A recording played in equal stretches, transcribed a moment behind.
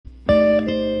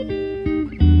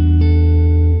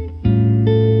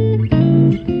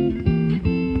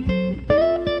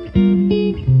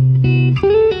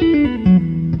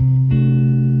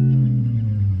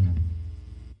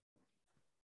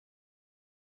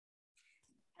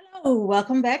Hello,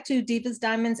 welcome back to Divas,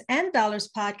 Diamonds, and Dollars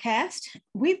podcast.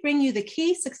 We bring you the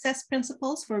key success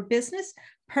principles for business,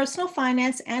 personal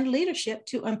finance, and leadership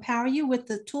to empower you with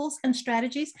the tools and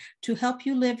strategies to help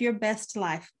you live your best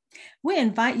life. We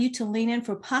invite you to lean in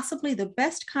for possibly the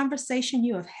best conversation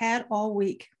you have had all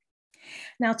week.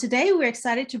 Now, today we're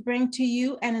excited to bring to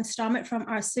you an installment from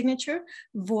our signature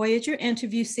Voyager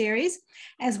interview series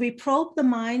as we probe the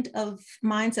minds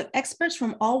of experts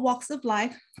from all walks of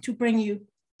life to bring you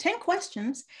 10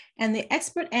 questions and the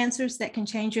expert answers that can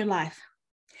change your life.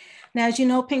 Now, as you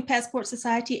know, Pink Passport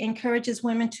Society encourages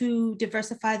women to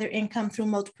diversify their income through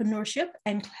multipreneurship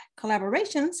and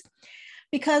collaborations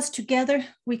because together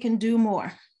we can do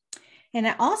more. And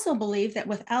I also believe that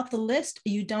without the list,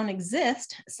 you don't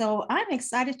exist. So I'm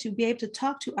excited to be able to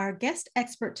talk to our guest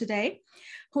expert today,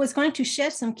 who is going to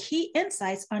share some key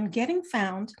insights on getting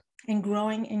found and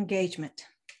growing engagement.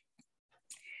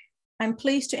 I'm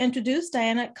pleased to introduce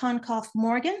Diana Conkoff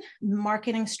Morgan,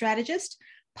 marketing strategist,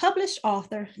 published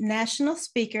author, national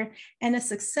speaker, and a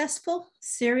successful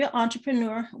serial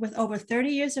entrepreneur with over 30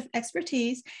 years of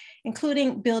expertise,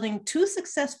 including building 2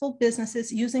 successful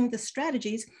businesses using the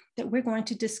strategies that we're going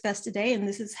to discuss today, and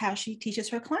this is how she teaches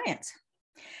her clients.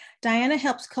 Diana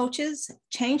helps coaches,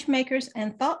 change makers,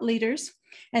 and thought leaders,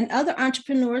 and other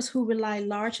entrepreneurs who rely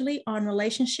largely on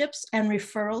relationships and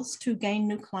referrals to gain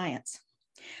new clients.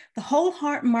 The Whole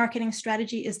Heart marketing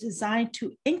strategy is designed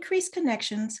to increase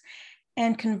connections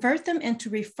and convert them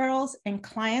into referrals and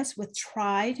clients with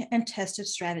tried and tested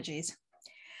strategies.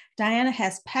 Diana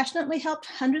has passionately helped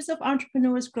hundreds of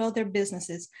entrepreneurs grow their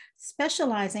businesses,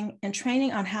 specializing in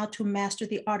training on how to master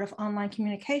the art of online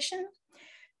communication,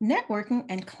 networking,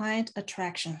 and client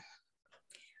attraction.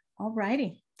 All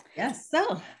righty. Yes.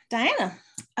 So, Diana,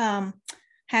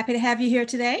 happy to have you here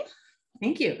today.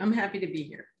 Thank you. I'm happy to be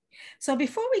here. So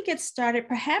before we get started,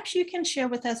 perhaps you can share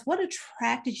with us what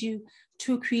attracted you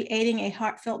to creating a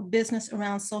heartfelt business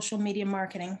around social media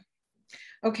marketing?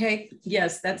 Okay.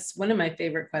 Yes, that's one of my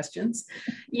favorite questions.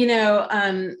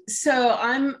 So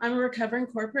I'm a recovering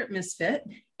corporate misfit.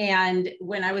 And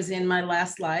when I was in my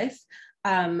last life,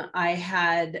 I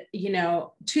had,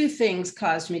 2 things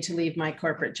caused me to leave my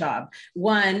corporate job.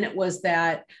 One was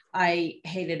that I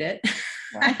hated it.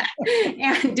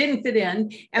 And didn't fit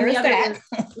in. And There's the other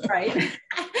that. was, right.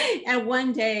 And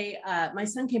one day, my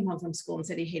son came home from school and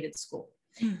said he hated school.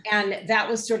 And that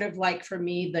was sort of like, for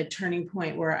me, the turning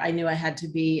point where I knew I had to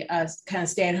be a kind of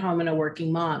stay at home and a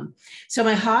working mom. So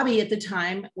my hobby at the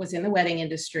time was in the wedding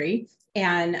industry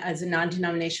and as a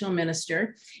non-denominational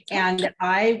minister. And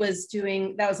I was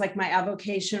doing, that was like my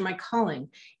avocation, my calling.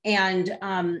 And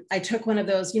I took one of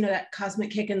those, that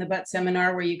cosmic kick in the butt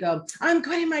seminar where you go, I'm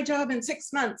quitting my job in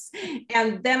 6 months.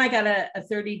 And then I got a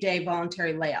 30-day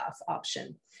voluntary layoff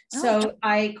option. So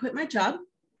I quit my job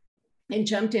and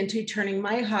jumped into turning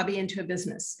my hobby into a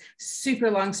business.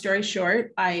 Super long story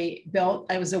short, I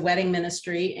was a wedding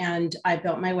ministry, and I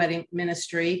built my wedding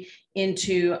ministry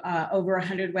into over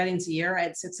 100 weddings a year. I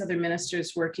had 6 other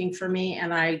ministers working for me,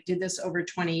 and I did this over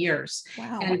 20 years.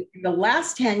 Wow. And the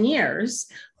last 10 years,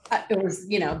 it was,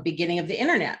 beginning of the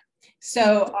internet.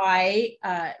 So I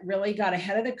really got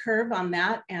ahead of the curve on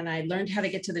that, and I learned how to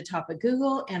get to the top of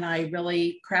Google, and I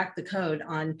really cracked the code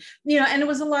on, and it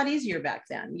was a lot easier back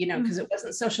then, because it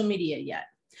wasn't social media yet.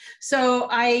 So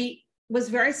I was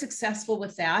very successful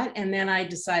with that. And then I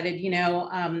decided,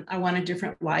 I want a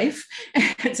different life.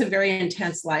 It's a very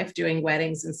intense life doing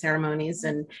weddings and ceremonies.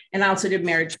 And I also did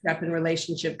marriage prep and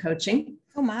relationship coaching.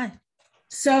 Oh my.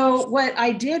 So what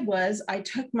I did was I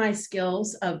took my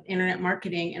skills of internet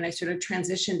marketing and I sort of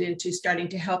transitioned into starting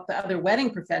to help the other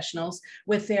wedding professionals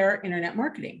with their internet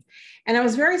marketing. And I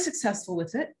was very successful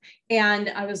with it. And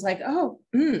I was like,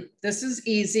 this is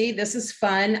easy. This is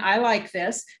fun. I like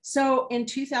this. So in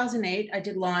 2008, I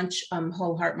did launch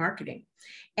Whole Heart Marketing.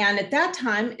 And at that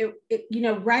time,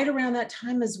 it right around that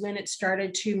time is when it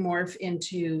started to morph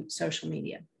into social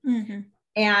media. Mm-hmm.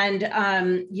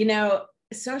 And,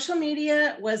 social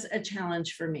media was a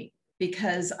challenge for me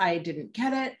because I didn't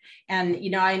get it. And,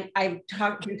 I've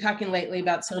been talking lately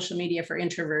about social media for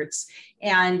introverts,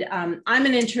 and I'm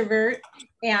an introvert,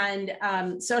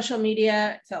 and social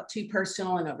media felt too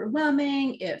personal and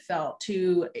overwhelming. It felt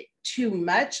too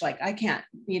much. Like I can't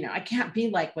be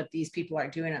like what these people are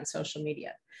doing on social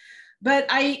media. But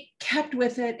I kept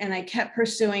with it and I kept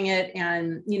pursuing it.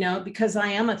 And, because I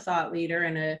am a thought leader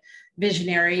and a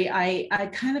visionary, I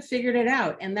kind of figured it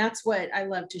out. And that's what I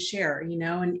love to share,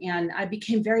 and I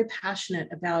became very passionate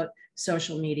about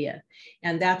social media.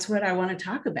 And that's what I want to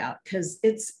talk about, because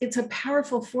it's a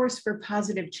powerful force for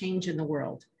positive change in the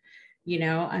world.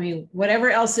 Whatever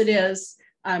else it is,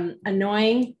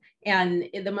 annoying and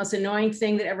the most annoying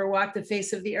thing that ever walked the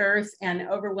face of the earth and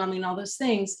overwhelming all those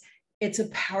things, it's a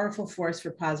powerful force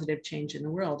for positive change in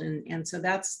the world. And so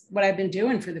that's what I've been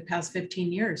doing for the past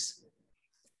 15 years.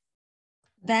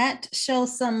 That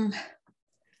shows some,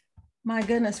 my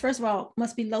goodness, first of all,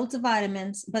 must be loads of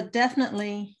vitamins, but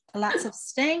definitely lots of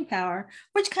staying power,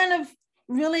 which kind of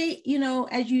really, you know,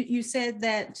 as you said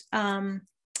that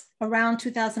around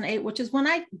 2008, which is when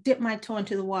I dipped my toe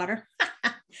into the water,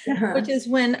 which is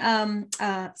when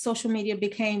social media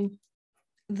became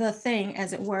the thing,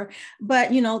 as it were.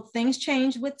 But, you know, things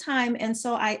change with time. And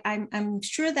so I'm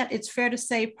sure that it's fair to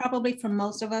say, probably for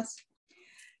most of us,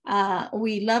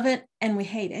 we love it and we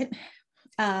hate it,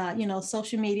 you know,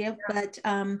 social media. But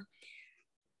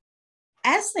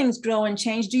as things grow and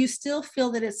change, do you still feel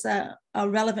that it's a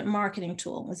relevant marketing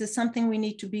tool? Is this something we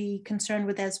need to be concerned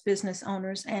with as business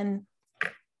owners and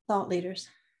thought leaders?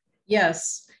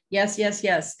 Yes, yes, yes,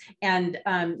 yes. And,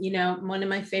 you know, one of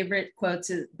my favorite quotes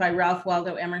is by Ralph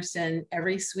Waldo Emerson: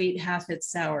 every sweet hath its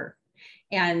sour.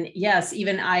 And yes,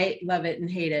 even I love it and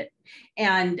hate it.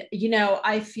 And, you know,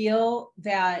 I feel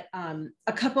that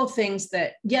a couple of things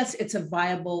that, yes, it's a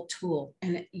viable tool.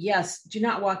 And yes, do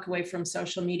not walk away from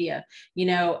social media. You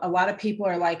know, a lot of people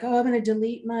are like, oh, I'm going to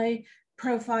delete my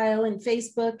profile and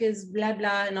Facebook is blah,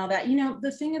 blah, and all that. You know,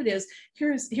 the thing of it is,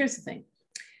 here's the thing,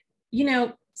 you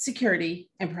know, security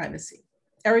and privacy.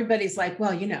 Everybody's like,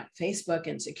 well, you know, Facebook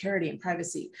and security and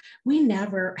privacy. We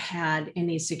never had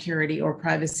any security or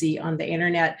privacy on the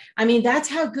internet. I mean, that's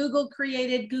how Google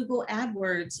created Google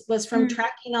AdWords, was from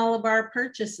tracking all of our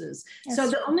purchases. So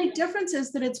the only difference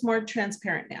is that it's more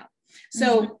transparent now.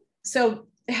 So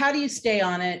how do you stay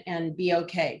on it and be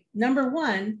okay? Number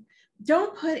one,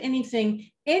 don't put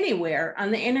anything anywhere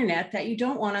on the internet that you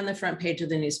don't want on the front page of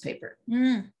the newspaper.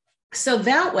 So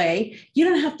that way you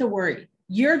don't have to worry.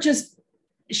 You're just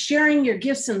sharing your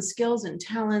gifts and skills and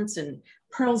talents and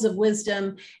pearls of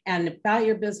wisdom and about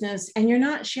your business. And you're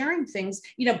not sharing things,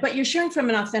 you know, but you're sharing from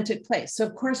an authentic place. So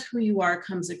of course, who you are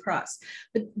comes across,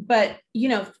 but you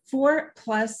know,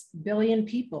 4+ billion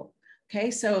people.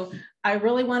 Okay. So I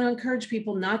really want to encourage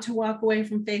people not to walk away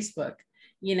from Facebook.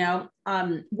 You know,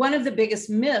 one of the biggest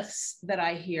myths that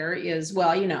I hear is,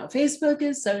 well, you know, Facebook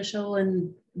is social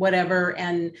and whatever,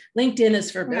 and LinkedIn is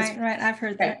for business. Right. I've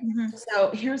heard that.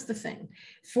 So here's the thing.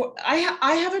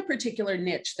 I have a particular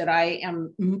niche that I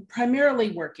am primarily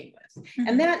working with.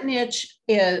 And that niche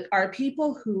are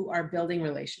people who are building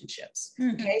relationships.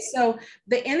 Okay. So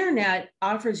the internet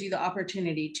offers you the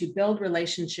opportunity to build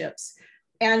relationships,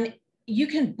 and you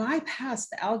can bypass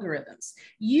the algorithms.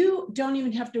 You don't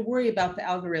even have to worry about the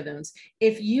algorithms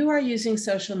if you are using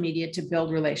social media to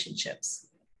build relationships.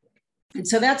 And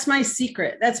so that's my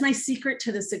secret. That's my secret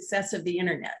to the success of the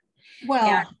internet.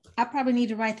 Well, I probably need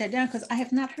to write that down because I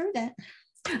have not heard that.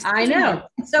 I know.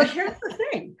 So here's the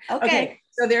thing. Okay.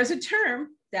 So there's a term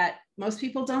that most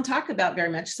people don't talk about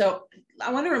very much. So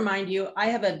I want to remind you, I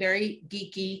have a very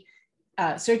geeky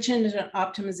search engine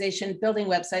optimization, building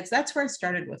websites. That's where I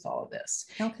started with all of this.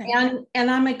 Okay.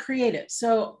 And I'm a creative.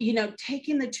 So, you know,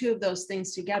 taking the two of those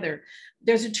things together,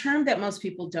 there's a term that most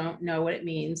people don't know what it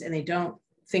means and they don't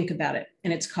think about it.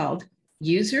 And it's called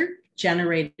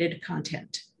user-generated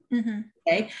content.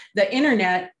 Okay. The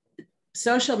internet,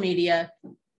 social media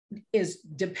is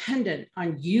dependent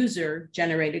on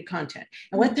user-generated content.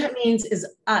 And what that means is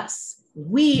us.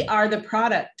 We are the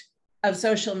product of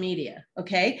social media.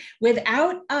 Okay.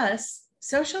 Without us,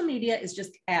 social media is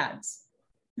just ads,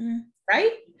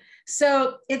 right?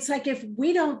 So it's like, if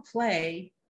we don't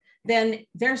play, then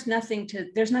there's nothing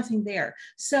there.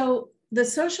 So the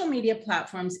social media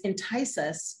platforms entice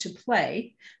us to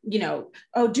play, you know,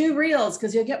 oh, do reels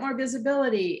because you'll get more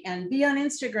visibility, and be on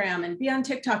Instagram and be on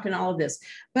TikTok and all of this.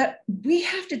 But we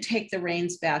have to take the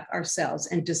reins back ourselves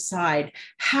and decide,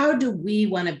 how do we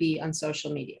want to be on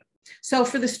social media? So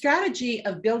for the strategy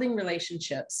of building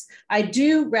relationships, I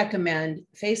do recommend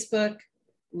Facebook,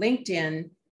 LinkedIn,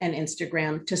 and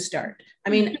Instagram to start. I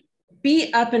mean,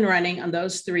 be up and running on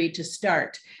those three to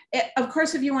start. Of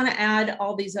course, if you want to add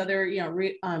all these other, you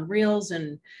know, reels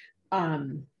and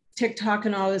TikTok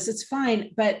and all this, it's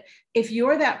fine. But if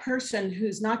you're that person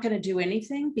who's not going to do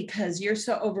anything because you're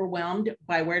so overwhelmed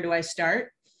by where do I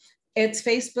start, it's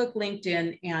Facebook,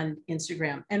 LinkedIn, and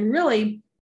Instagram. And really,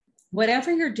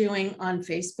 whatever you're doing on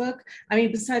Facebook, I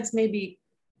mean, besides maybe,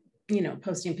 you know,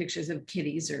 posting pictures of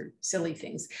kitties or silly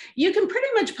things, you can pretty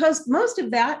much post most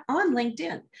of that on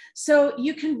LinkedIn. So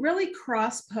you can really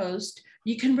cross post,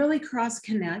 you can really cross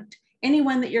connect.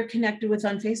 Anyone that you're connected with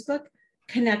on Facebook,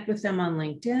 connect with them on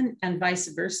LinkedIn, and vice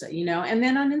versa, you know, and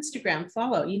then on Instagram,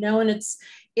 follow, you know, and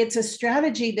it's a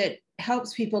strategy that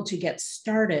helps people to get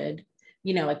started,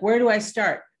 like, where do I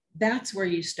start? That's where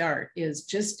you start, is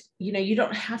just, you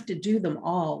don't have to do them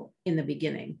all in the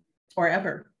beginning or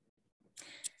ever.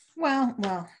 Well,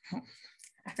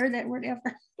 I heard that word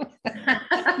ever.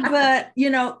 But,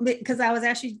 because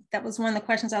that was one of the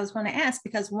questions I was going to ask,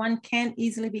 because one can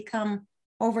easily become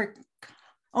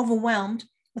overwhelmed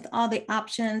with all the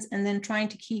options and then trying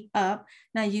to keep up.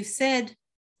 Now, you've said,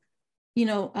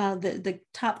 the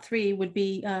top three would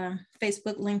be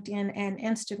Facebook, LinkedIn, and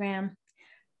Instagram,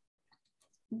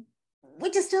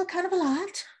 which is still kind of a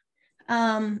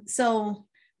lot. So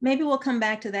maybe we'll come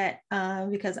back to that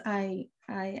because I'm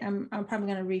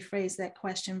probably going to rephrase that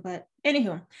question, but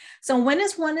anywho, so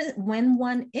when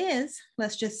one is,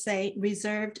 let's just say,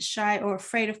 reserved, shy, or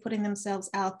afraid of putting themselves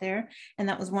out there, and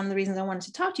that was one of the reasons I wanted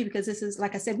to talk to you, because this is,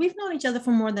 like I said, we've known each other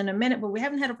for more than a minute, but we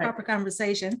haven't had a proper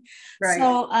conversation. Right.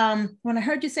 So when I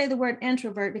heard you say the word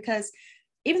introvert, because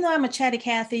even though I'm a chatty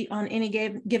Cathy on any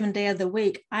given day of the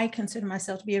week, I consider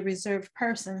myself to be a reserved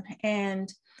person,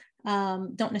 and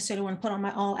don't necessarily want to put on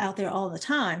my all out there all the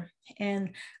time.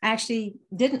 And I actually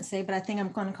didn't say, but I think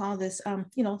I'm going to call this,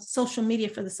 social media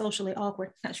for the socially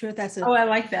awkward. Not sure if that's I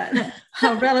like that.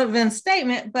 a relevant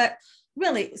statement, but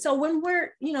really, so when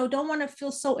we're, don't want to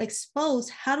feel so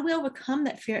exposed, how do we overcome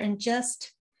that fear and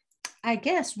just, I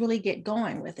guess, really get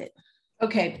going with it?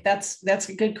 Okay, that's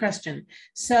a good question.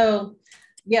 So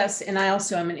yes, and I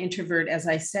also am an introvert, as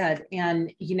I said,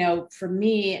 and, for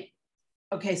me,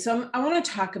 okay, so I want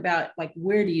to talk about, like,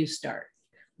 where do you start?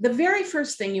 The very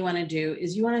first thing you want to do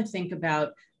is you want to think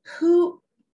about, who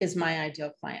is my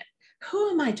ideal client? Who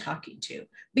am I talking to?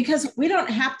 Because we don't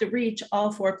have to reach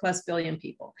all 4+ billion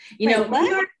people.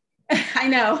 I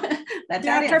know.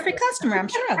 They're a perfect customer, I'm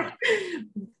sure.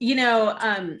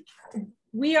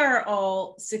 We are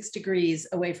all 6 degrees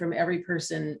away from every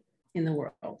person in the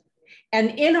world.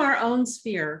 And in our own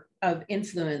sphere of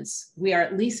influence, we are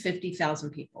at least 50,000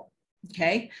 people.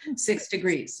 Okay, 6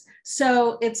 degrees.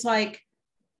 So it's like,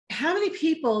 how many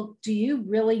people do you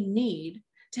really need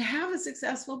to have a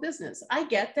successful business? I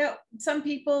get that some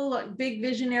people, big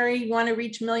visionary, want to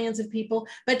reach millions of people,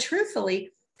 but truthfully,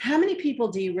 how many people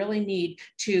do you really need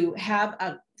to have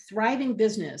a thriving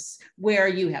business where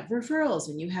you have referrals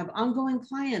and you have ongoing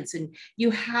clients and you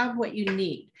have what you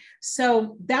need?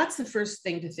 So that's the first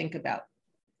thing to think about.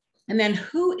 And then,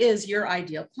 who is your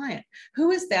ideal client?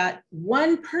 Who is that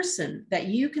one person that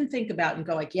you can think about and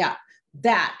go like, yeah,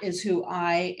 that is who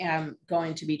I am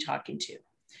going to be talking to.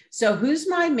 So who's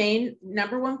my main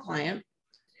number one client?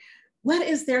 What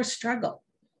is their struggle?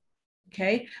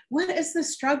 Okay. What is the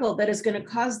struggle that is going to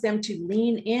cause them to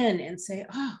lean in and say,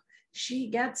 oh, she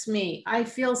gets me, I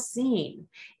feel seen?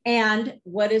 And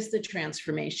what is the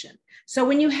transformation? So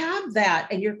when you have that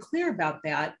and you're clear about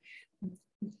that,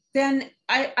 then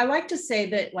I like to say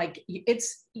that, like,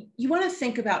 you want to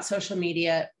think about social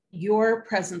media, your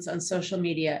presence on social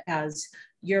media, as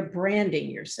you're branding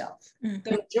yourself. Mm-hmm.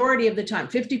 The majority of the time,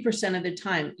 50% of the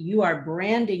time, you are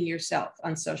branding yourself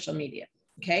on social media.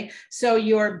 Okay. So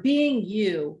you're being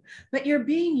you, but you're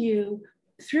being you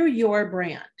through your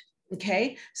brand.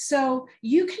 Okay. So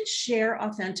you can share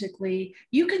authentically,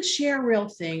 you can share real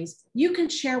things, you can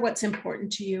share what's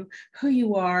important to you, who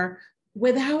you are,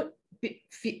 without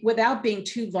being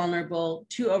too vulnerable,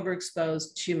 too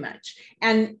overexposed, too much.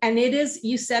 And it is,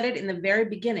 you said it in the very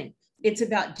beginning, it's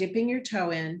about dipping your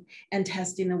toe in and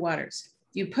testing the waters.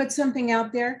 You put something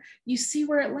out there, you see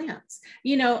where it lands.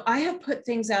 I have put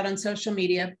things out on social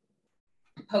media,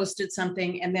 posted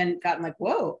something, and then gotten like,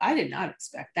 whoa, I did not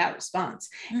expect that response.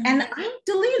 Mm-hmm. And I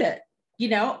delete it.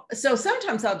 So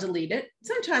sometimes I'll delete it.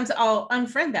 Sometimes I'll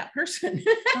unfriend that person,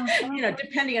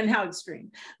 depending on how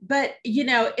extreme. But,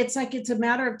 it's like, it's a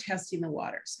matter of testing the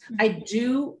waters. Mm-hmm. I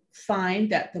do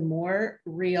find that the more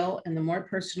real and the more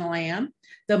personal I am,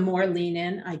 the more lean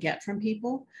in I get from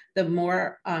people, the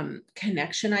more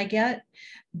connection I get.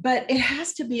 But it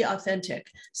has to be authentic.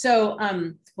 So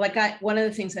one of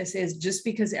the things I say is, just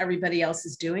because everybody else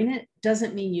is doing it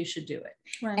doesn't mean you should do it.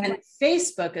 Right. And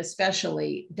Facebook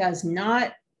especially does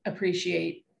not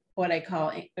appreciate what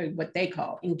they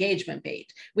call engagement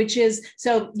bait, which is,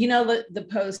 so, the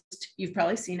post, you've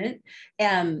probably seen it.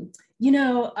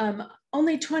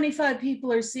 Only 25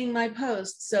 people are seeing my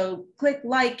post, so click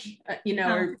like,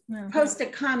 or post a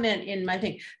comment in my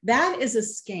thing. That is a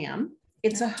scam.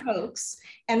 It's a hoax.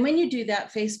 And when you do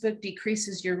that, Facebook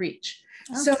decreases your reach.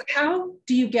 Okay. So how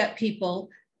do you get people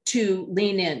to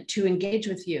lean in, to engage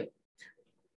with you?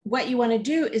 What you want to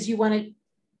do is you want to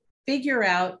figure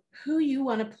out who you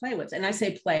want to play with. And I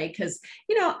say play because,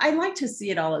 I like to see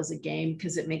it all as a game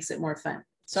because it makes it more fun.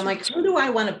 So I'm like, who do I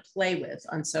want to play with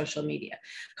on social media?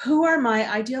 Who are my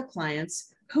ideal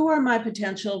clients? Who are my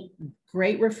potential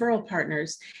great referral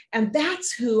partners? And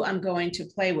that's who I'm going to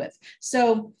play with.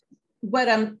 So what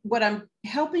I'm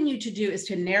helping you to do is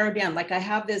to narrow down. Like I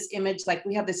have this image, like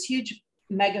we have this huge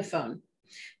megaphone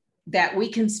that we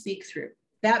can speak through.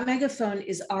 That megaphone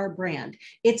is our brand.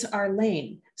 It's our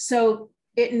lane. So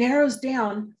it narrows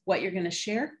down what you're going to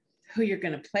share, who you're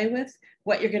going to play with,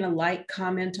 what you're going to like,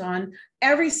 comment on.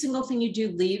 Every single thing you do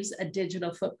leaves a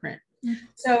digital footprint. Mm-hmm.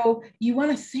 So you want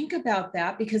to think about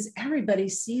that because everybody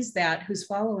sees that who's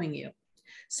following you.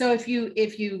 So if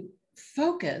you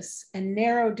focus and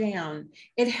narrow down,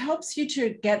 it helps you to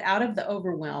get out of the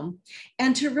overwhelm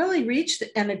and to really reach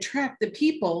and attract the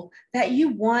people that you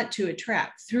want to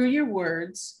attract through your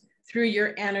words, through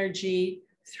your energy,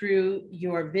 through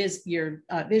your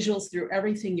visuals, through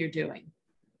everything you're doing.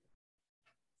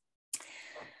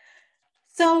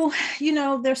 So,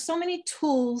 there's so many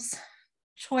tools,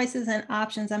 choices, and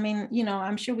options. I mean,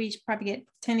 I'm sure we probably get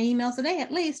 10 emails a day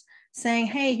at least saying,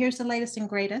 hey, here's the latest and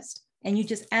greatest. And you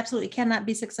just absolutely cannot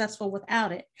be successful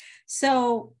without it.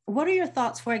 So what are your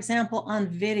thoughts, for example, on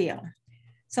video?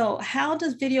 So how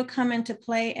does video come into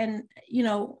play? And,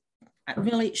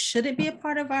 really, should it be a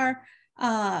part of our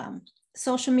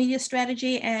social media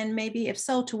strategy? And maybe if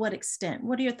so, to what extent?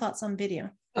 What are your thoughts on video?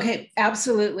 Okay,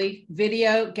 absolutely.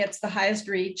 Video gets the highest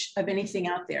reach of anything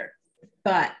out there,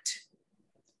 but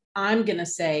I'm going to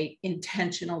say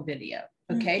intentional video.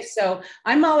 Okay, so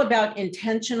I'm all about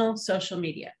intentional social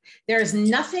media. There is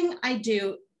nothing I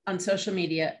do on social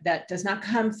media that does not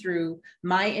come through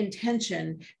my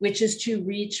intention, which is to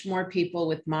reach more people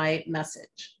with my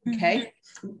message. Okay,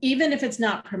 even if it's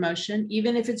not promotion,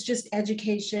 even if it's just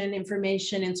education,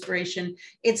 information, inspiration,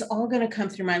 it's all going to come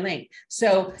through my link.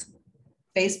 So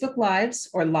Facebook Lives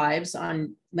or lives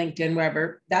on LinkedIn,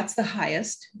 wherever, that's the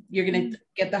highest. You're going to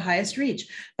get the highest reach.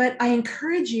 But I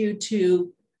encourage you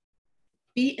to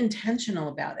be intentional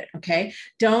about it. Okay.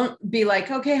 Don't be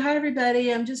like, okay, hi,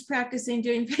 everybody. I'm just practicing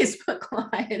doing Facebook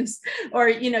Lives. Or,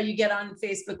 you get on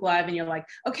Facebook Live and you're like,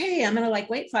 okay, I'm going to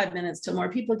wait 5 minutes till more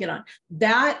people get on.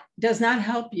 That does not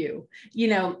help you.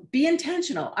 Be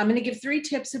intentional. I'm going to give 3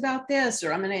 tips about this,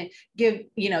 or I'm going to give,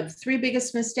 the 3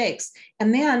 biggest mistakes.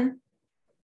 And then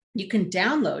you can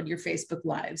download your Facebook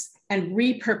Lives and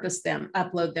repurpose them,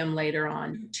 upload them later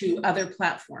on to other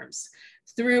platforms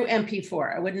through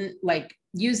MP4. I wouldn't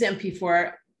use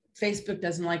MP4. Facebook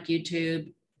doesn't like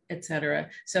YouTube, etc.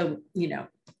 So,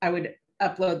 I would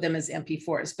upload them as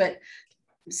MP4s. But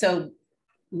so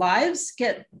lives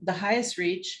get the highest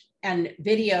reach and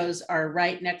videos are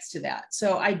right next to that.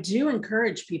 So I do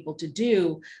encourage people to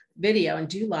do video and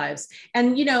do lives.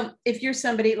 And, if you're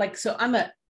somebody so I'm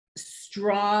a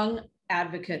strong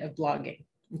advocate of blogging.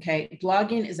 Okay.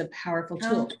 Blogging is a powerful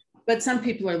tool. But some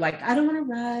people are like, I don't want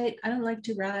to write. I don't like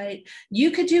to write.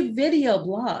 You could do video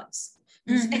blogs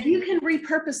and you can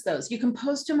repurpose those. You can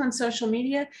post them on social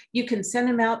media. You can send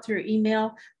them out through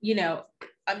email,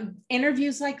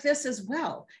 interviews like this as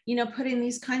well. Putting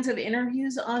these kinds of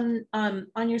interviews on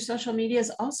your social media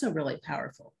is also really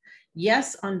powerful.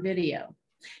 Yes, on video.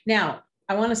 Now,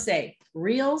 I want to say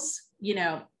Reels,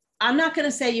 I'm not going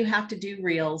to say you have to do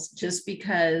Reels just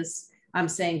because I'm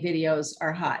saying videos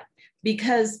are hot,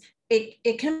 because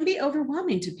it can be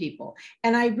overwhelming to people.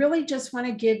 And I really just want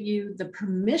to give you the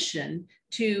permission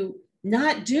to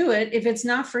not do it if it's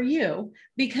not for you,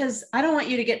 because I don't want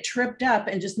you to get tripped up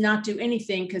and just not do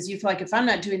anything because you feel like if I'm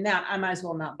not doing that, I might as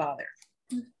well not bother.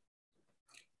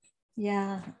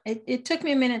 Yeah, it took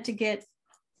me a minute to get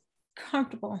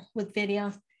comfortable with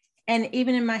video. And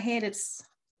even in my head,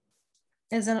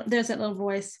 there's that little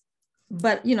voice,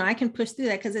 but I can push through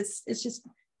that because it's just,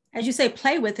 as you say,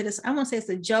 play with it. I won't say it's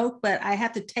a joke, but I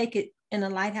have to take it in a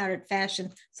lighthearted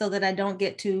fashion so that I don't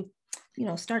get to,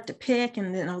 start to pick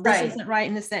and then this isn't right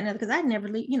and this, that, and other, because I'd never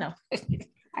leave,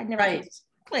 I'd never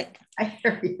click. I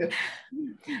hear you.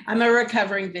 I'm a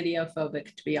recovering video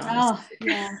phobic, to be honest. Oh,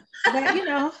 yeah.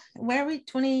 But where are we?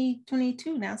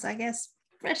 2022 now, so I guess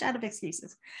fresh out of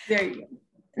excuses. There you go.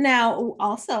 Now,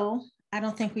 also, I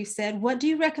don't think we've said, what do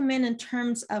you recommend in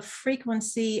terms of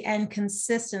frequency and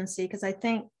consistency? Because I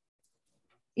think,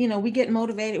 we get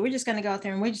motivated. We're just going to go out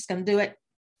there and we're just going to do it,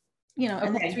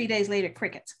 and then 3 days later,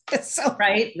 crickets. So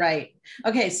right.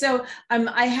 Okay. So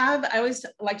I always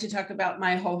like to talk about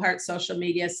my Whole Heart social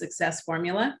media success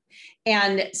formula.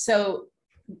 And so,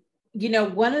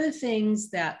 one of the things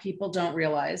that people don't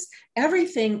realize,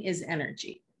 everything is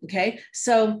energy. Okay.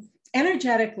 So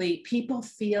energetically, people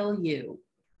feel you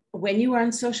when you are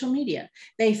on social media,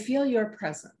 they feel your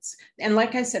presence. And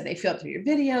like I said, they feel it through your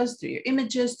videos, through your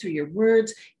images, through your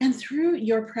words, and through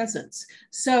your presence.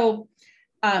 So,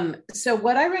 so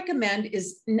what I recommend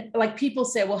is, like people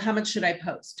say, well, how much should I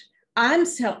post? I'm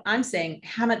saying,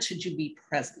 how much should you be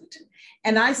present?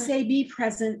 And I say, be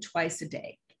present twice a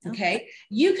day. Okay.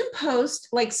 You can post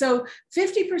like, so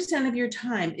 50% of your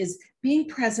time is being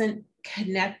present,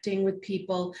 connecting with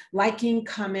people, liking,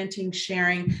 commenting,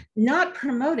 sharing, not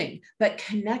promoting, but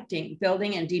connecting,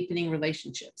 building and deepening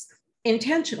relationships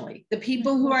intentionally. The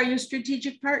people who are your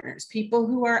strategic partners, people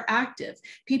who are active,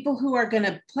 people who are going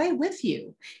to play with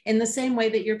you in the same way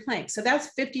that you're playing. So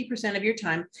that's 50% of your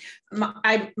time.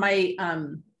 My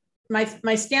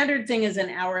standard thing is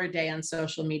an hour a day on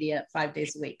social media, 5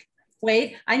 days a week.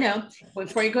 Wait, I know,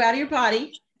 before you go out of your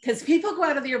body, because people go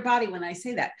out of your body when I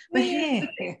say that. But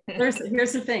here's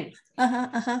the thing.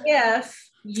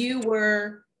 If you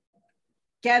were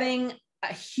getting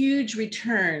a huge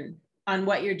return on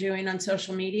what you're doing on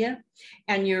social media,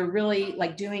 and you're really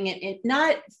like doing it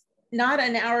not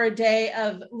an hour a day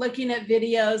of looking at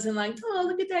videos and like, oh,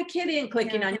 look at that kitty and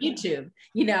clicking on YouTube,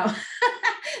 you know.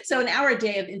 So an hour a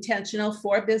day of intentional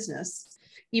for business,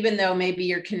 even though maybe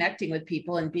you're connecting with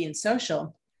people and being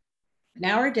social, an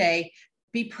hour a day,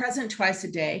 be present twice a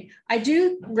day. I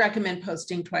do recommend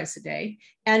posting twice a day.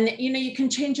 And, you know, you can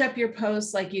change up your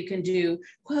posts, like you can do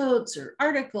quotes or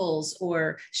articles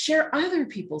or share other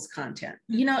people's content.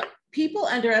 You know, people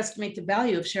underestimate the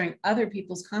value of sharing other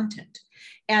people's content.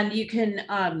 And you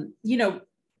can, you know,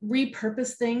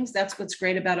 repurpose things. That's what's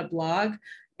great about a blog.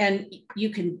 And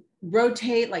you can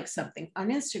rotate like something on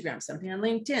Instagram, something on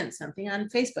LinkedIn, something on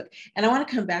Facebook. And I want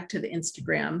to come back to the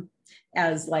Instagram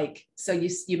as like, so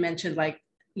you mentioned like,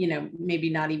 you know,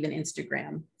 maybe not even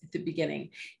Instagram at the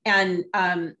beginning. And,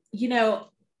 you know,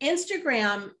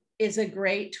 Instagram is a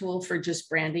great tool for just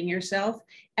branding yourself.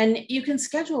 And you can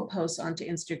schedule posts onto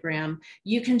Instagram.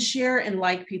 You can share and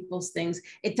like people's things.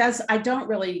 I don't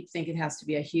really think it has to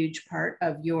be a huge part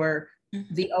of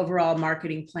the overall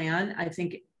marketing plan. I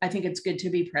think it's good to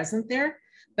be present there,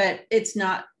 but it's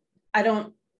not,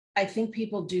 I think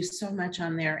people do so much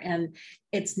on there and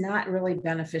it's not really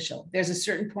beneficial. There's a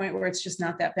certain point where it's just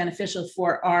not that beneficial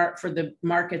for the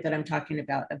market that I'm talking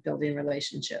about of building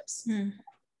relationships.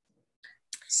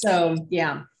 So,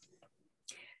 yeah.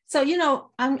 So, you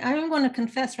know, I'm going to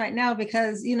confess right now,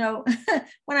 because, you know,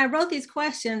 when I wrote these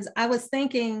questions, I was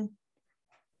thinking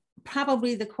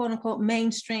probably the quote unquote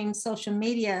mainstream social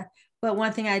media. But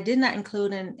one thing I did not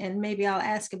include, and maybe I'll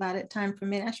ask about it, time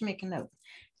permitting, I should make a note,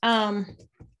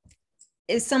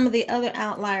 is some of the other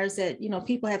outliers that, you know,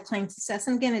 people have claimed success.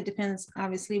 And again, it depends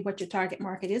obviously what your target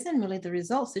market is and really the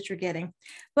results that you're getting.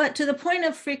 But to the point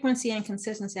of frequency and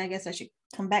consistency, I guess I should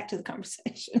come back to the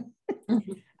conversation.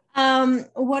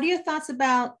 What are your thoughts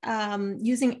about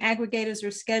using aggregators or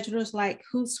schedulers like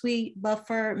Hootsuite,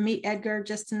 Buffer, Meet Edgar,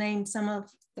 just to name some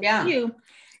of the few?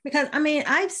 Because I mean,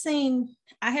 I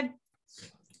have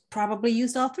probably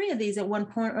used all three of these at one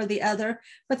point or the other,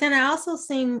 but then I also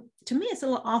to me, it's a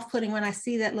little off-putting when I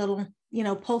see that little, you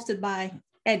know, posted by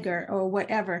Edgar or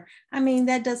whatever. I mean,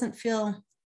 that doesn't feel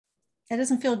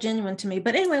genuine to me.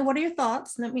 But anyway, what are your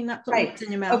thoughts? Let me not put words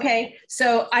in your mouth. Okay,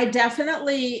 so I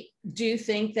definitely do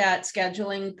think that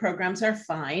scheduling programs are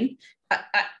fine.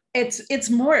 It's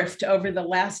morphed over the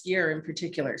last year in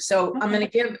particular. So I'm going to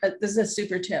give, this is a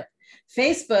super tip.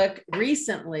 Facebook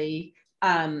recently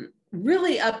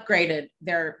really upgraded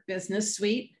their business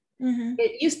suite.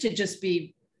 It used to just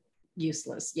be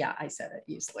useless. Yeah, I said it,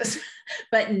 useless.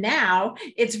 But now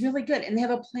it's really good. And they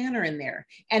have a planner in there.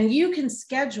 And you can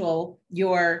schedule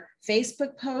your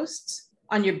Facebook posts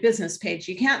on your business page.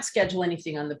 You can't schedule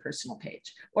anything on the personal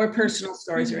page or personal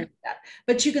stories or anything like that.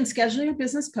 But you can schedule your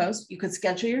business post. You could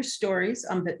schedule your stories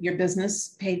on your business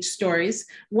page stories.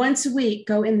 Once a week,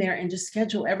 go in there and just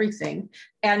schedule everything.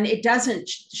 And it doesn't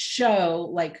show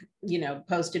like, you know,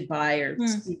 posted by or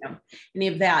you know, any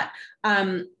of that.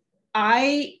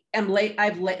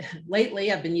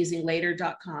 Lately I've been using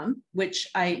later.com,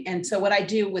 and so what I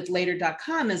do with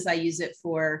later.com is I use it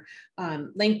for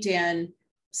LinkedIn,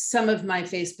 some of my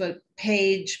Facebook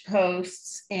page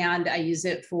posts, and I use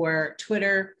it for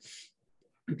Twitter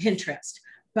and Pinterest.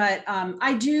 But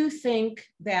I do think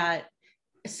that,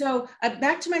 so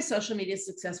back to my social media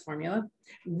success formula,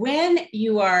 when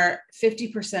you are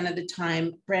 50% of the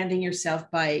time branding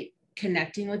yourself by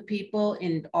connecting with people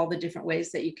in all the different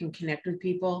ways that you can connect with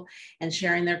people and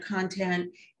sharing their content,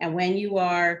 and when you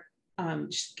are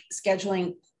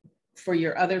scheduling for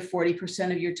your other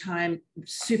 40% of your time,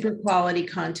 super quality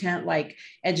content like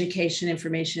education,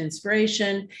 information,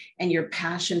 inspiration, and your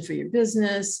passion for your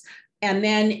business, and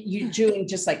then you doing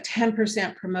just like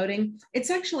 10% promoting, it's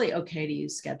actually okay to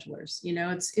use schedulers. You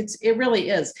know, it really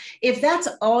is. If that's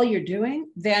all you're doing,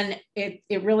 then it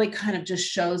really kind of just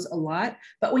shows a lot.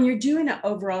 But when you're doing an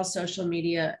overall social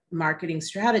media marketing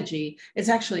strategy, it's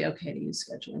actually okay to use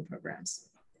scheduling programs.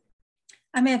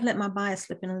 I may have let my bias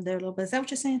slip in there a little bit. Is that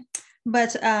what you're saying?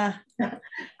 But I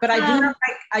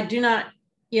do not,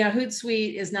 you know,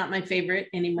 Hootsuite is not my favorite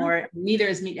anymore. Neither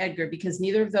is Meet Edgar, because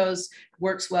neither of those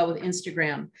works well with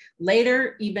Instagram.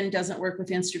 Later even doesn't work with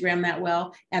Instagram that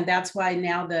well. And that's why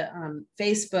now the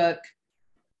Facebook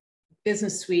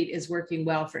Business Suite is working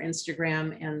well for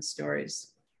Instagram and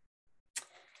stories.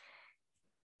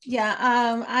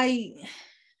 Yeah,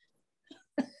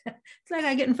 it's like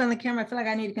I get in front of the camera, I feel like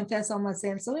I need to confess all my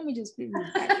sins. So let me just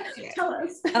tell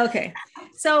us. Okay.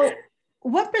 So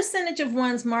what percentage of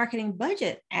one's marketing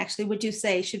budget actually would you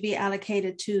say should be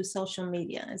allocated to social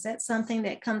media? Is that something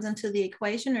that comes into the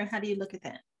equation, or how do you look at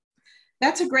that?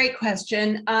 That's a great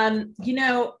question. You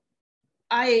know,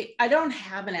 I don't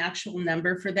have an actual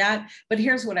number for that, but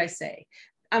here's what I say.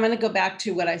 I'm going to go back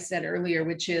to what I said earlier,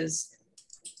 which is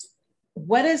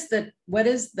what is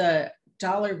the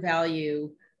dollar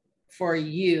value for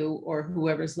you or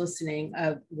whoever's listening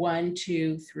of 1,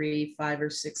 2, 3, 5, or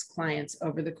 6 clients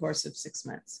over the course of 6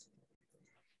 months.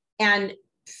 And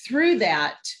through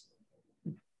that,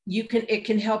 it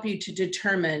can help you to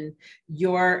determine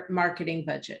your marketing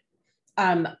budget.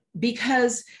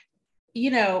 Because,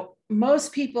 you know,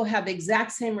 most people have the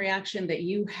exact same reaction that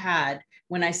you had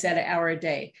when I said an hour a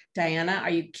day. Diana, are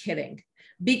you kidding?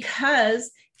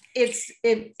 Because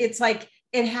it's like,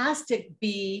 it has to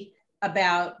be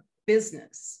about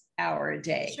business hour a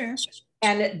day. Sure.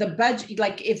 And the budget,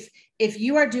 like if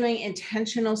you are doing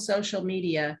intentional social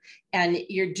media and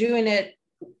you're doing it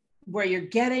where you're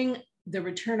getting the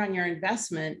return on your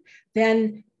investment,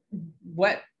 then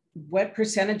what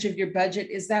percentage of your budget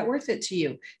is that worth it to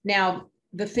you? Now,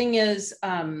 the thing is,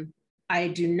 I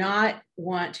do not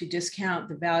want to discount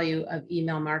the value of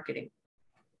email marketing.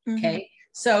 Okay.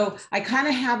 So I kind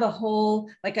of have a whole,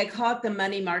 like I call it the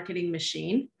money marketing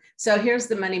machine. So here's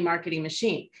the money marketing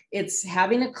machine. It's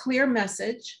having a clear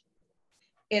message.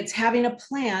 It's having a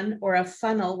plan or a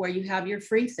funnel where you have your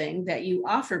free thing that you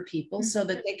offer people so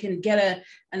that they can get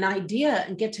an idea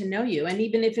and get to know you. And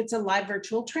even if it's a live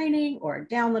virtual training or a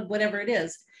download, whatever it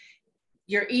is,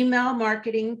 your email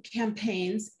marketing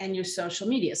campaigns and your social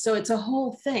media. So it's a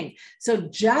whole thing. So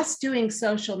just doing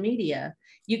social media,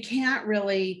 you can't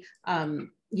really,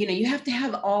 you know, you have to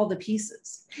have all the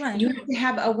pieces. Right. You have to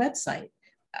have a website.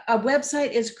 A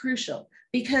website is crucial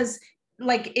because,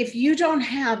 like, if you don't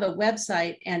have a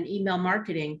website and email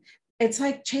marketing, it's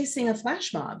like chasing a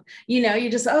flash mob. You know,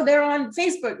 you just, oh, they're on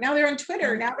Facebook, now they're on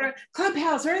Twitter, now they're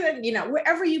Clubhouse, or, you know,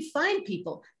 wherever you find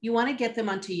people, you want to get them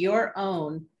onto your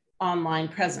own online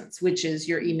presence, which is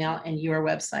your email and your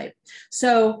website.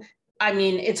 So, I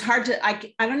mean, it's hard to, I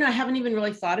don't know, I haven't even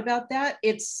really thought about that.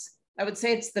 I would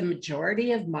say it's the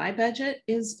majority of my budget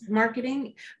is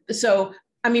marketing. So,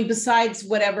 I mean, besides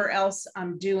whatever else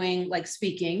I'm doing, like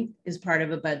speaking is part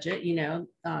of a budget, you know,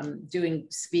 doing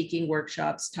speaking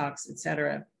workshops, talks,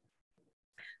 etc.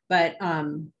 But,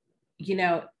 you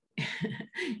know,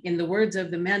 in the words of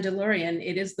the Mandalorian,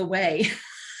 it is the way.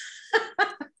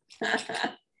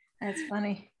 That's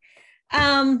funny.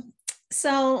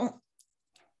 So,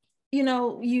 you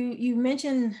know, you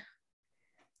mentioned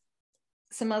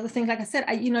some other things. Like I said,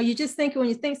 you know, you just think when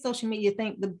you think social media, you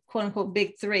think the quote unquote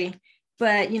big three.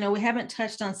 But, you know, we haven't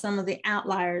touched on some of the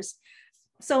outliers.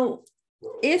 So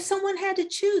if someone had to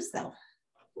choose, though,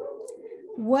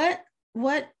 what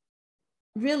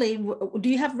really, do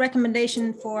you have a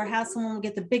recommendation for how someone will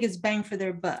get the biggest bang for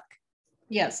their buck?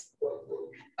 Yes.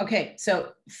 Okay.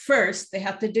 So first, they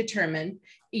have to determine,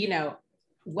 you know,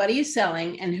 what are you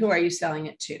selling and who are you selling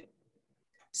it to?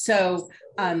 So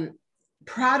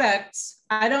products,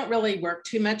 I don't really work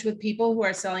too much with people who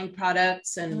are selling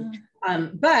products and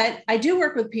but I do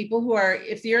work with people who are,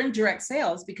 if you're in direct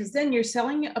sales, because then you're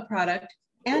selling a product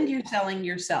and you're selling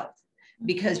yourself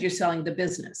because you're selling the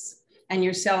business and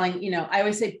you're selling, you know, I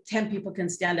always say 10 people can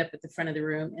stand up at the front of the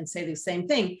room and say the same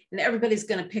thing and everybody's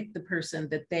going to pick the person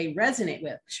that they resonate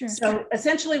with. Sure. So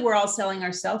essentially we're all selling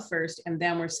ourselves first and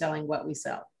then we're selling what we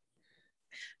sell.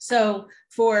 So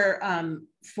for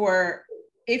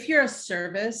if you're a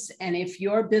service and if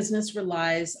your business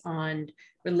relies on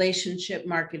relationship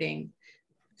marketing,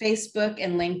 Facebook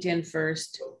and LinkedIn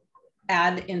first,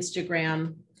 add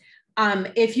Instagram.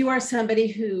 If you are somebody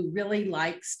who really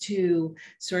likes to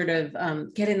sort of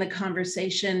get in the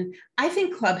conversation, I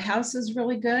think Clubhouse is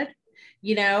really good.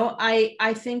 You know,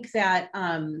 I think that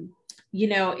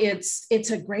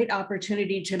it's a great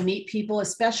opportunity to meet people,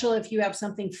 especially if you have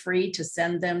something free to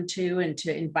send them to and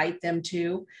to invite them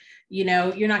to.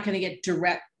 You're not going to get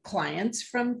direct clients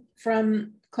from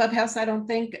Clubhouse, I don't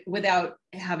think, without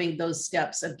having those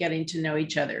steps of getting to know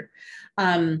each other.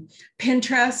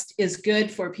 Pinterest is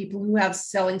good for people who have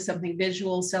selling something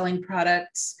visual, selling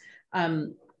products.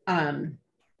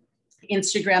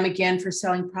 Instagram, again, for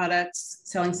selling products,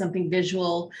 selling something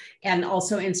visual. And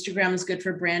also Instagram is good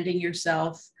for branding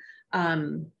yourself.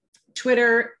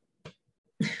 Twitter,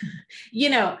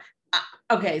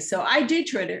 okay, so I do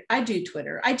Twitter. I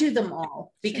do them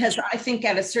all because I think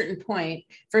at a certain point,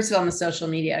 first of all, I'm a social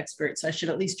media expert, so I should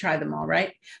at least try them all,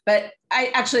 right? But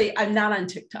I'm not on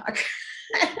TikTok.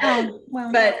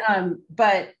 Well.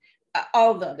 But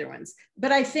all the other ones.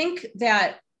 But I think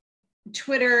that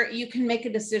Twitter, you can make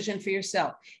a decision for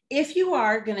yourself. If you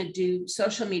are going to do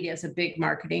social media as a big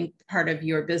marketing part of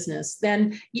your business,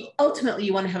 then ultimately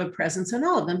you want to have a presence on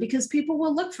all of them because people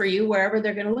will look for you wherever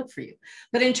they're going to look for you.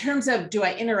 But in terms of, do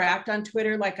I interact on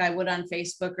Twitter like I would on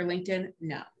Facebook or LinkedIn?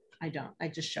 No, I don't. I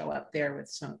just show up there with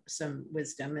some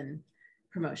wisdom and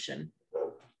promotion.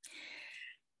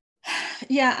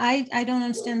 Yeah, I don't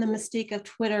understand the mystique of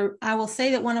Twitter. I will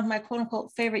say that one of my quote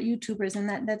unquote favorite YouTubers,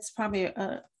 and that's probably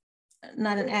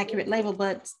not an accurate label,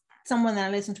 but someone that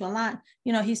I listen to a lot,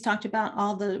 he's talked about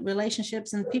all the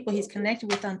relationships and people he's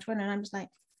connected with on Twitter. And I'm just like,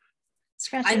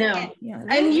 I know.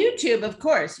 And YouTube, of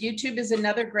course, YouTube is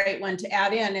another great one to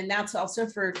add in. And that's also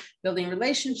for building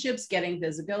relationships, getting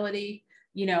visibility.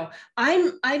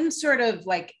 I'm sort of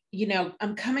like,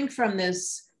 I'm coming from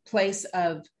this place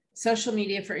of social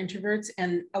media for introverts,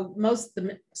 and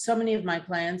so many of my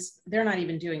clients, they're not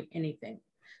even doing anything.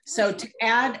 So to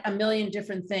add a million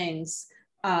different things,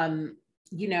 I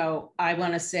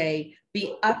want to say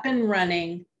be up and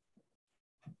running,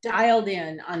 dialed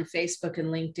in on Facebook and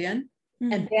LinkedIn,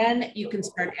 and then you can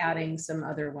start adding some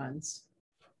other ones.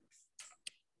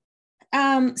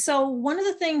 So one of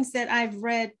the things that I've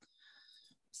read,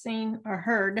 seen, or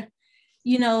heard,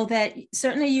 that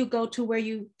certainly you go to where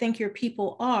you think your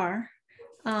people are,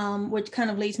 which kind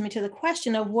of leads me to the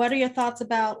question of what are your thoughts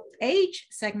about age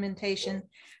segmentation,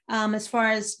 as far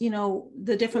as,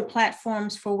 the different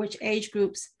platforms for which age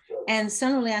groups. And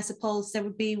similarly, I suppose there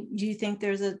would be, do you think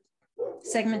there's a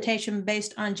segmentation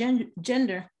based on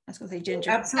gender? I was going to say ginger.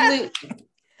 Absolutely.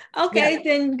 Okay, yeah.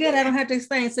 Then good. I don't have to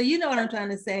explain. So you know what I'm trying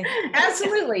to say.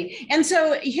 Absolutely. And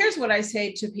so here's what I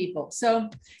say to people. So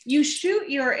you shoot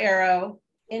your arrow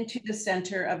into the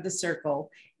center of the circle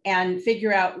and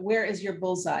figure out where is your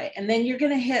bullseye. And then you're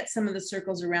going to hit some of the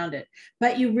circles around it.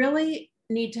 But you really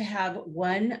need to have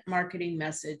one marketing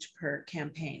message per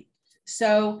campaign.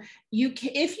 So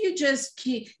if you just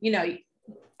keep,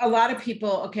 a lot of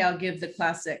people, okay, I'll give the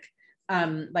classic,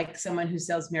 like someone who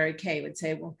sells Mary Kay would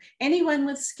say, well, anyone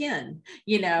with skin,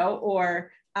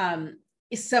 or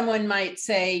someone might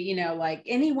say, like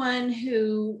anyone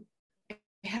who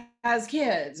has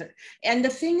kids. And the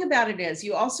thing about it is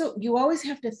you always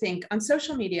have to think on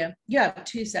social media, you have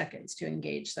 2 seconds to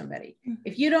engage somebody.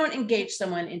 If you don't engage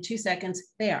someone in 2 seconds,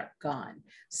 they are gone.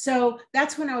 So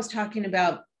that's when I was talking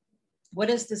about what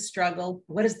is the struggle?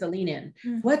 What is the lean in?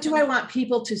 What do I want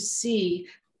people to see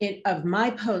of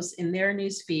my posts in their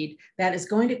newsfeed that is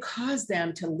going to cause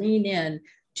them to lean in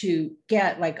to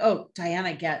get like, oh,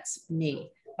 Diana gets me.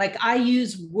 Like I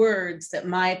use words that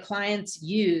my clients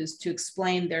use to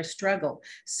explain their struggle.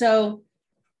 So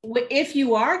if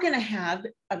you are going to have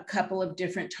a couple of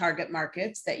different target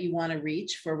markets that you want to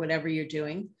reach for whatever you're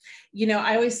doing,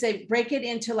 I always say break it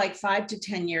into like 5 to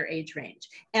 10 year age range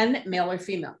and male or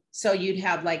female. So you'd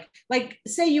have like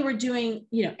say you were doing,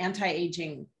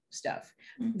 anti-aging stuff.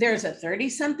 There's a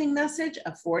 30-something message,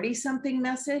 a 40-something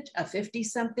message, a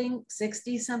 50-something,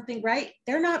 60-something, right?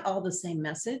 They're not all the same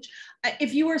message.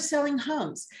 If you were selling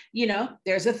homes,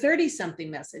 there's a 30-something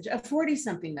message, a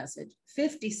 40-something message,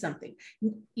 50-something,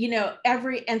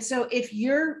 and so if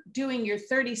you're doing your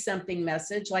 30-something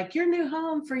message, like your new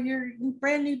home for your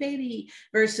brand new baby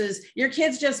versus your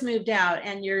kids just moved out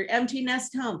and your empty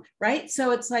nest home, right?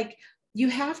 So it's like, you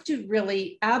have to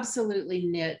really absolutely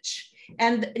niche.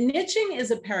 And niching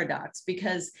is a paradox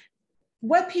because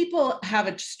what people have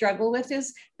a struggle with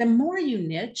is the more you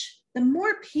niche, the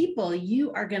more people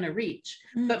you are going to reach.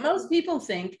 But most people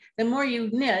think the more you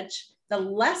niche, the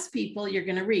less people you're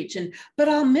going to reach. But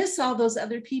I'll miss all those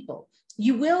other people.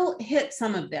 You will hit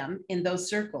some of them in those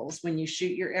circles when you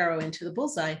shoot your arrow into the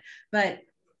bullseye. But,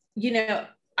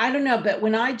 I don't know, but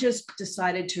when I just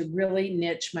decided to really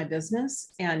niche my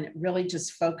business and really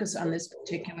just focus on this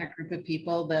particular group of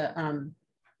people, the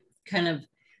kind of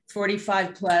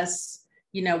 45 plus,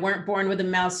 weren't born with a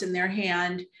mouse in their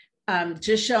hand.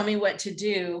 Just show me what to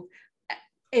do.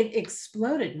 It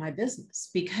exploded my business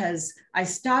because I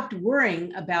stopped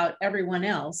worrying about everyone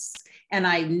else and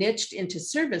I niched into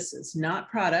services, not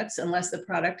products, unless the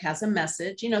product has a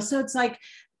message, so it's like,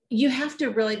 you have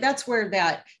to really, that's where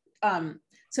that,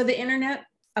 so the internet,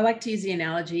 I like to use the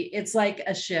analogy, it's like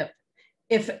a ship.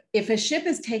 If a ship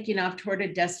is taking off toward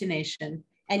a destination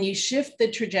and you shift the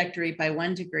trajectory by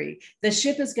 1 degree, the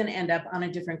ship is going to end up on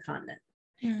a different continent.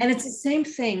 Mm-hmm. And it's the same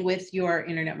thing with your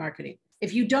internet marketing.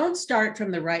 If you don't start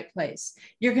from the right place,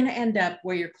 you're going to end up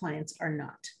where your clients are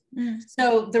not. Mm.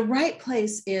 So the right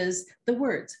place is the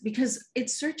words, because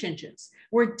it's search engines.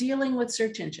 We're dealing with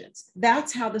search engines.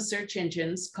 That's how the search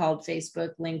engines called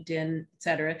Facebook, LinkedIn, et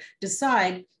cetera,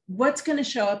 decide what's going to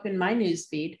show up in my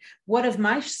newsfeed. What of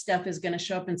my stuff is going to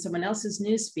show up in someone else's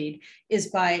newsfeed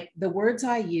is by the words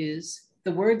I use,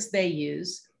 the words they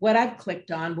use, what I've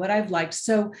clicked on, what I've liked.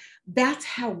 So that's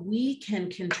how we can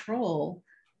control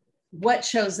what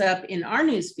shows up in our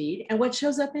newsfeed and what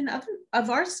shows up in other of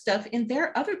our stuff in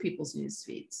their other people's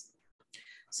newsfeeds.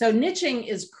 So niching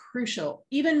is crucial,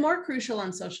 even more crucial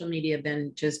on social media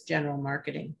than just general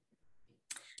marketing.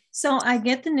 So I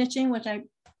get the niching, which I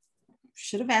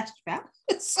should have asked about.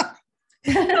 So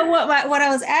what I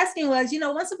was asking was,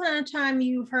 once upon a time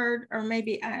you've heard, or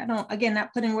maybe I don't, again,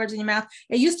 not putting words in your mouth.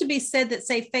 It used to be said that,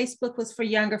 say, Facebook was for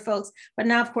younger folks, but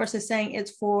now, of course, it's saying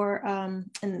it's for,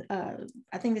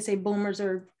 I think they say boomers,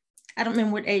 or I don't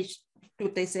remember what age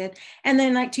group they said. And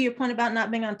then, like, to your point about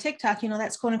not being on TikTok,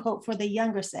 that's quote unquote for the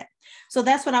younger set. So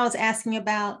that's what I was asking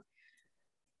about.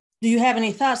 Do you have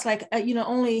any thoughts like,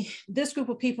 only this group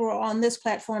of people are on this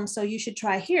platform, so you should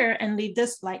try here and leave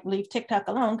TikTok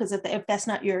alone, because if that's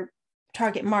not your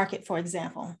target market, for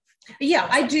example. Yeah,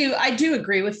 I do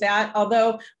agree with that.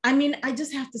 Although, I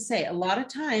just have to say, a lot of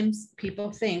times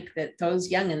people think that those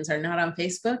youngins are not on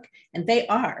Facebook, and they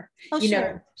are. Oh,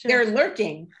 sure. They're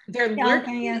lurking. They're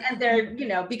lurking, yeah. And they're,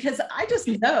 because I just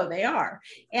know they are.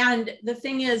 And the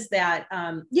thing is that,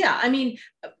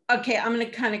 okay, I'm going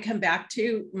to kind of come back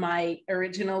to my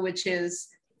original, which is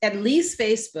at least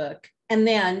Facebook, and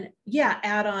then,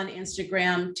 add on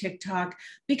Instagram, TikTok,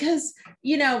 because,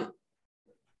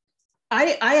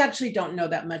 I actually don't know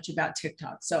that much about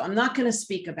TikTok, so I'm not going to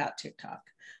speak about TikTok.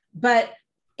 But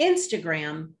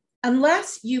Instagram,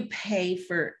 unless you pay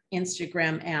for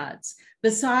Instagram ads,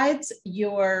 besides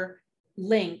your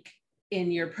link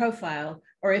in your profile,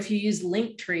 or if you use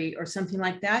Linktree or something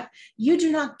like that, you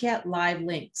do not get live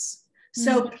links.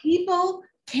 So people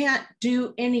can't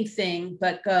do anything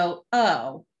but go,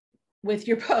 oh, with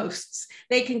your posts.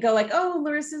 They can go like, oh,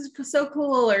 Larissa's so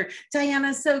cool, or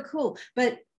Diana's so cool.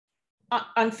 But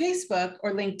on Facebook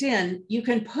or LinkedIn, you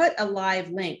can put a live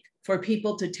link for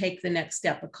people to take the next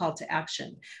step, a call to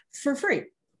action, for free.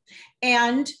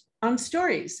 And on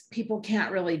stories, people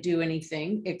can't really do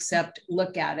anything except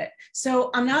look at it. So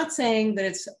I'm not saying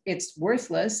that it's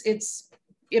worthless.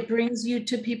 It brings you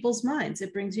to people's minds.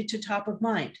 It brings you to top of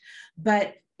mind,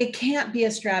 but it can't be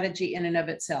a strategy in and of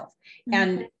itself.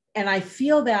 Mm-hmm. And I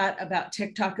feel that about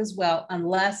TikTok as well,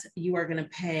 unless you are going to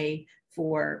pay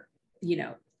for,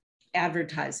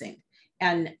 advertising.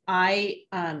 And I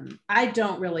have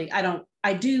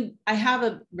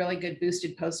a really good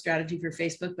boosted post strategy for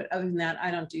Facebook, but other than that,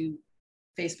 I don't do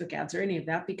Facebook ads or any of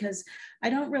that, because I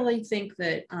don't really think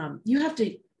that you have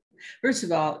to, first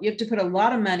of all, you have to put a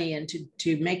lot of money in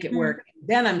to make it work.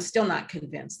 Then I'm still not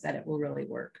convinced that it will really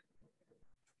work.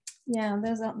 Yeah,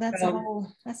 that's a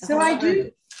whole I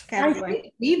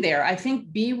think be there. I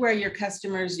think be where your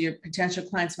customers, your potential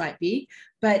clients might be,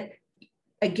 but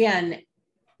again,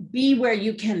 be where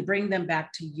you can bring them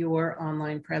back to your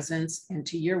online presence and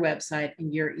to your website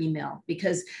and your email,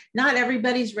 because not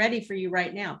everybody's ready for you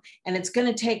right now. And it's going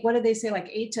to take, what do they say, like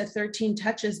 8 to 13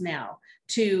 touches now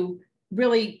to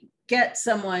really get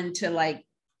someone to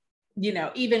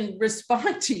even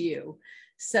respond to you.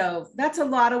 So that's a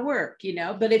lot of work,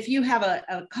 but if you have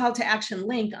a call to action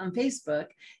link on Facebook,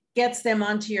 gets them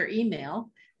onto your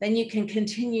email, then you can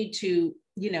continue to,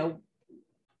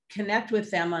 connect with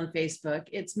them on Facebook.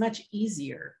 It's much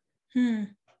easier.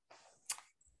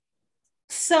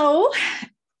 So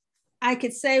I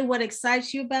could say what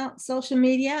excites you about social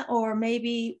media, or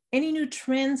maybe any new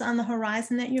trends on the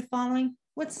horizon that you're following.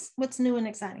 What's new and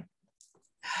exciting?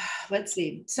 Let's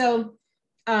see. So,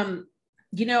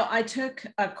 I took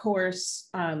a course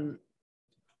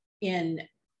in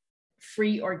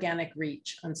free organic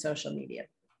reach on social media.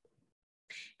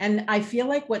 And I feel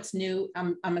like what's new,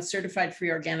 I'm a certified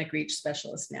free organic reach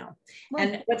specialist now. Wow.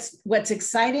 And what's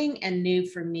exciting and new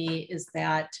for me is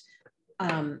that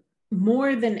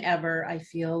more than ever, I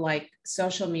feel like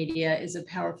social media is a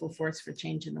powerful force for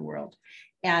change in the world.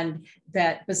 And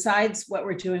that besides what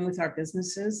we're doing with our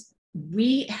businesses,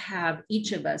 we have,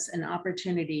 each of us, an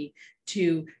opportunity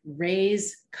to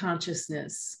raise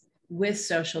consciousness with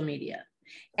social media.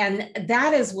 And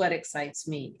that is what excites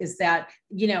me, is that,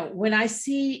 you know, when I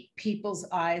see people's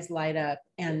eyes light up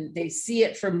and they see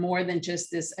it for more than just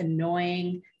this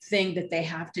annoying thing that they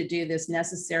have to do, this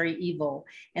necessary evil,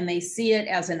 and they see it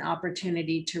as an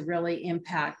opportunity to really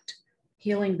impact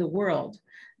healing the world,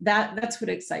 that's what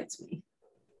excites me.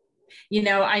 You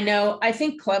know, I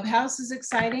think Clubhouse is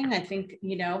exciting. I think,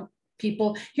 you know,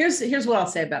 people, here's what I'll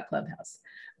say about Clubhouse.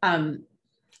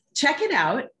 Check it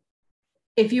out.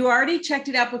 If you already checked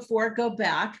it out before, go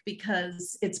back,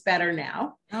 because it's better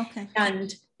now. Okay.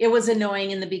 And it was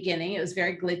annoying in the beginning. It was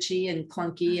very glitchy and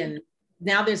clunky. And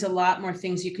now there's a lot more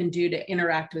things you can do to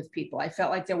interact with people. I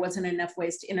felt like there wasn't enough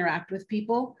ways to interact with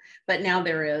people, but now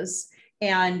there is.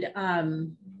 And,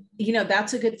 you know,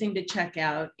 that's a good thing to check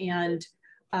out. And,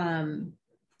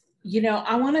 you know,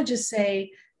 I want to just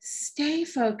say, stay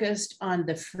focused on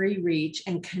the free reach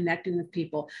and connecting with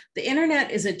people. The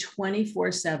internet is a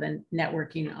 24/7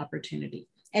 networking opportunity.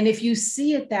 And if you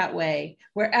see it that way,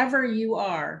 wherever you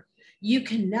are, you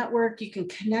can network, you can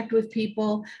connect with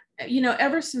people. You know,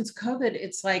 ever since COVID,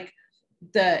 it's like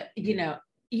you know,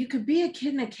 you could be a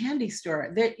kid in a candy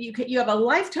store. That you have a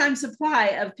lifetime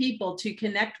supply of people to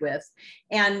connect with,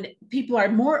 and people are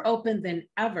more open than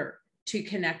ever to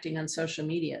connecting on social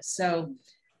media. So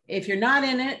if you're not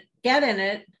in it, get in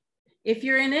it. If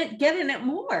you're in it, get in it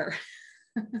more.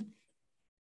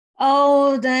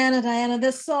 Oh, Diana,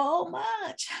 there's so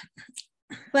much.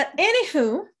 But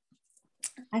anywho,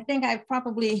 I think I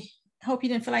probably hope you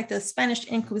didn't feel like the Spanish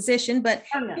Inquisition, but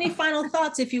any final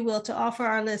thoughts, if you will, to offer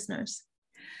our listeners?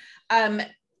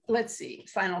 Let's see,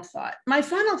 final thought. My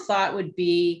final thought would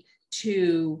be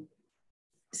to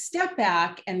step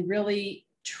back and really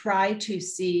try to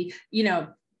see, you know,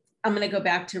 I'm going to go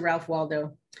back to Ralph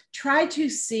Waldo. Try to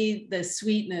see the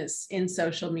sweetness in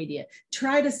social media.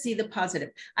 Try to see the positive.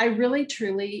 I really,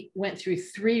 truly went through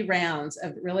 3 rounds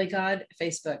of really, God,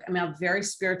 Facebook. I'm a very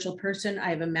spiritual person. I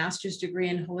have a master's degree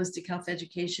in holistic health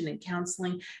education and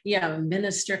counseling. Yeah, I'm a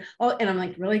minister. Oh, and I'm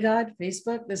like, really, God,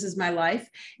 Facebook, this is my life.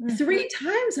 3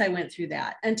 times I went through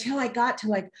that until I got to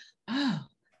like, oh,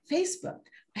 Facebook,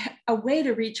 a way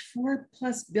to reach 4+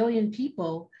 billion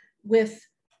people with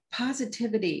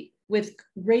positivity, with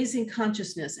raising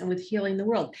consciousness, and with healing the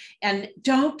world. And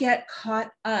don't get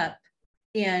caught up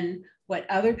in what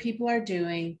other people are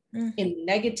doing, in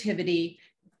negativity.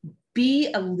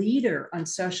 Be a leader on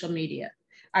social media.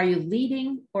 Are you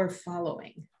leading or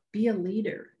following? Be a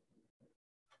leader.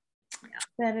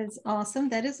 That is awesome.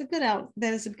 That is a good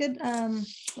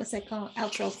what's that called,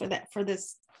 outro for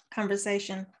this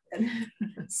conversation.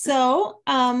 So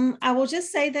I will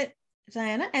just say that,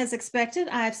 Diana, as expected,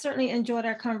 I've certainly enjoyed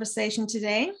our conversation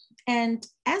today. And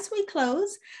as we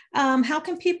close, how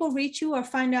can people reach you or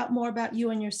find out more about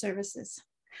you and your services?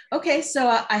 Okay,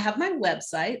 so I have my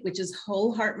website, which is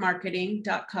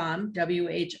wholeheartmarketing.com,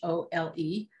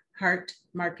 WHOLE,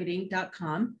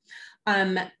 heartmarketing.com.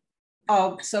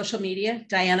 All social media,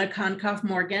 Diana Konkoff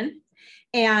Morgan.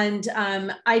 And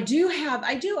I do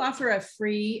offer a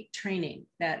free training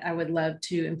that I would love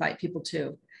to invite people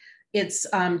to. It's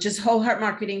just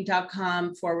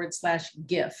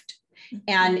wholeheartmarketing.com/gift.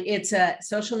 And it's a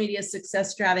social media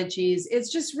success strategies. It's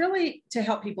just really to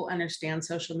help people understand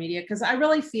social media, because I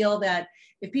really feel that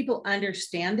if people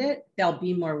understand it, they'll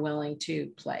be more willing to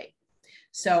play.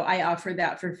 So I offer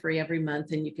that for free every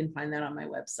month, and you can find that on my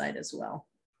website as well.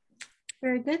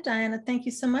 Very good, Diana. Thank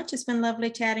you so much. It's been lovely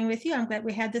chatting with you. I'm glad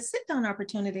we had this sit-down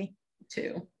opportunity.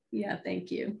 Too. Yeah,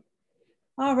 thank you.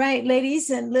 All right, ladies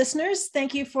and listeners,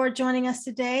 thank you for joining us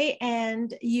today.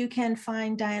 And you can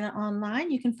find Diana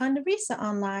online. You can find Arisa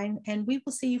online, and we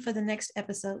will see you for the next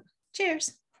episode.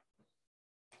 Cheers.